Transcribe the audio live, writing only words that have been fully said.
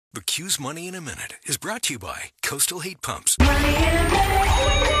The Q's Money in a Minute is brought to you by Coastal Heat Pumps. Money in a minute.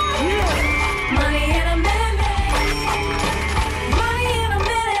 Money in a minute. Money in a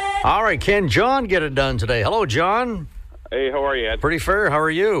minute. All right, can John get it done today? Hello, John. Hey, how are you, Ed? Pretty fair. How are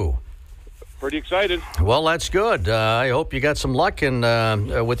you? Pretty excited. Well, that's good. I hope you got some luck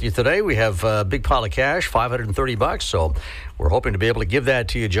with you today. We have a big pile of cash, $530. So we're hoping to be able to give that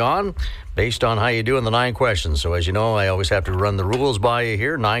to you, John, based on how you do in the 9 questions. So as you know, I always have to run the rules by you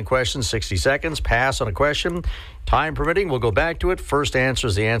here. 9 questions, 60 seconds. Pass on a question. Time permitting, we'll go back to it. First answer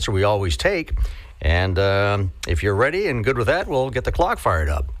is the answer we always take. And if you're ready and good with that, we'll get the clock fired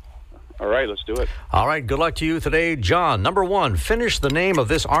up. All right, let's do it. All right, good luck to you today, John. Number 1, finish the name of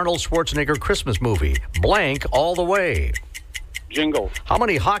this Arnold Schwarzenegger Christmas movie. Blank all the way. Jingle. How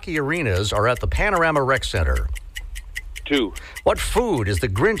many hockey arenas are at the Panorama Rec Center? 2. What food is the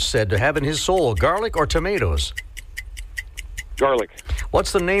Grinch said to have in his soul, garlic or tomatoes? Garlic.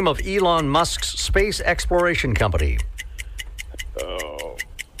 What's the name of Elon Musk's space exploration company?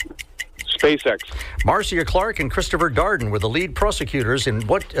 SpaceX. Marcia Clark and Christopher Darden were the lead prosecutors in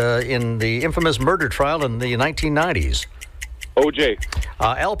the infamous murder trial in the 1990s. OJ.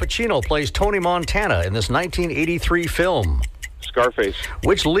 Al Pacino plays Tony Montana in this 1983 film. Scarface.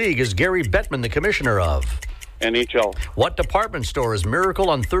 Which league is Gary Bettman the commissioner of? NHL. What department store is Miracle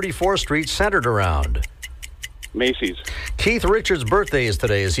on 34th Street centered around? Macy's. Keith Richards' birthday is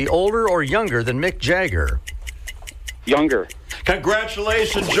today. Is he older or younger than Mick Jagger? Younger.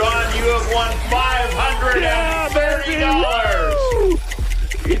 Congratulations, John. You have won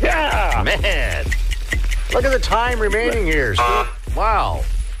 $530. Yeah. Man, look at the time remaining here. Wow.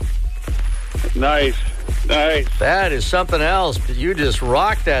 Nice. That is something else. You just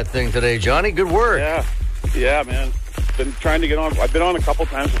rocked that thing today, Johnny. Good work. Yeah, man. Been trying to get on. I've been on a couple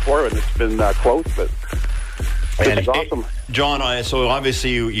times before, and it's been close, but it's awesome. John, so obviously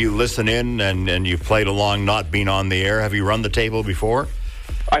you listen in and you've played along not being on the air. Have you run the table before?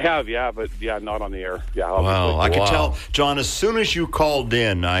 I have, but not on the air. Yeah. Well, I could Wow. tell, John, as soon as you called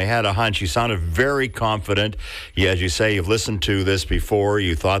in, I had a hunch. You sounded very confident. Yeah, as you say, you've listened to this before.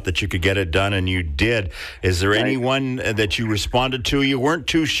 You thought that you could get it done, and you did. Is there anyone that you responded to? You weren't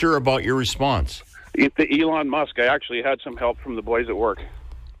too sure about your response. The Elon Musk. I actually had some help from the boys at work.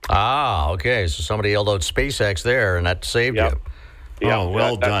 Ah, okay. So somebody yelled out SpaceX there, and that saved Yep. you. Yeah, Oh,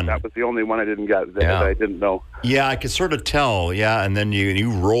 well done. That was the only one I didn't get that Yeah. I didn't know. Yeah, I could sort of tell. Yeah, and then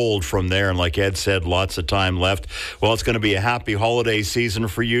you rolled from there, and like Ed said, lots of time left. Well, it's going to be a happy holiday season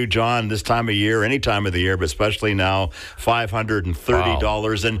for you, John, this time of year, any time of the year, but especially now,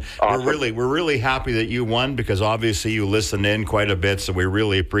 $530. And Awesome. we're really happy that you won, because obviously you listen in quite a bit, so we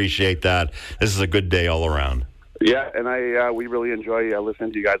really appreciate that. This is a good day all around. Yeah, and we really enjoy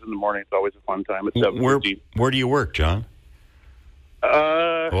listening to you guys in the morning. It's always a fun time at 7:15. Where do you work, John?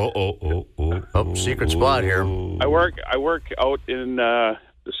 Oh, secret spot here. I work out in the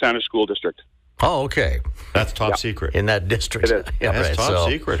Santa School District. Oh, okay. That's top secret. In that district. It is. Yeah, That's right, top so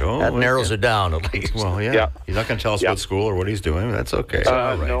secret. Oh, that narrows yeah. it down at least. Well, yeah. Yeah. He's not going to tell us Yeah. what school or what he's doing. That's okay.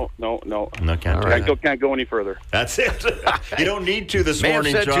 all right. No. No, can't All do right. that. Can't go any further. That's it. You don't need to this May have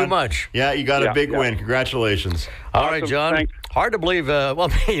morning, said John. too much. Yeah, you got a Yeah, big yeah. win. Congratulations. All right, Awesome. John. Thanks. Hard to believe,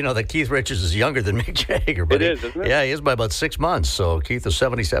 that Keith Richards is younger than Mick Jagger. But It is, isn't it? Yeah, he is by about 6 months. So Keith is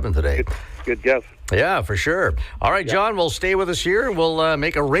 77 today. Good guess. Yeah, for sure. All right, John, we'll stay with us here, and we'll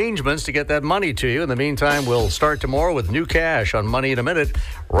make arrangements to get that money to you. In the meantime, we'll start tomorrow with new cash on Money in a Minute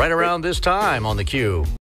right around this time on the Q.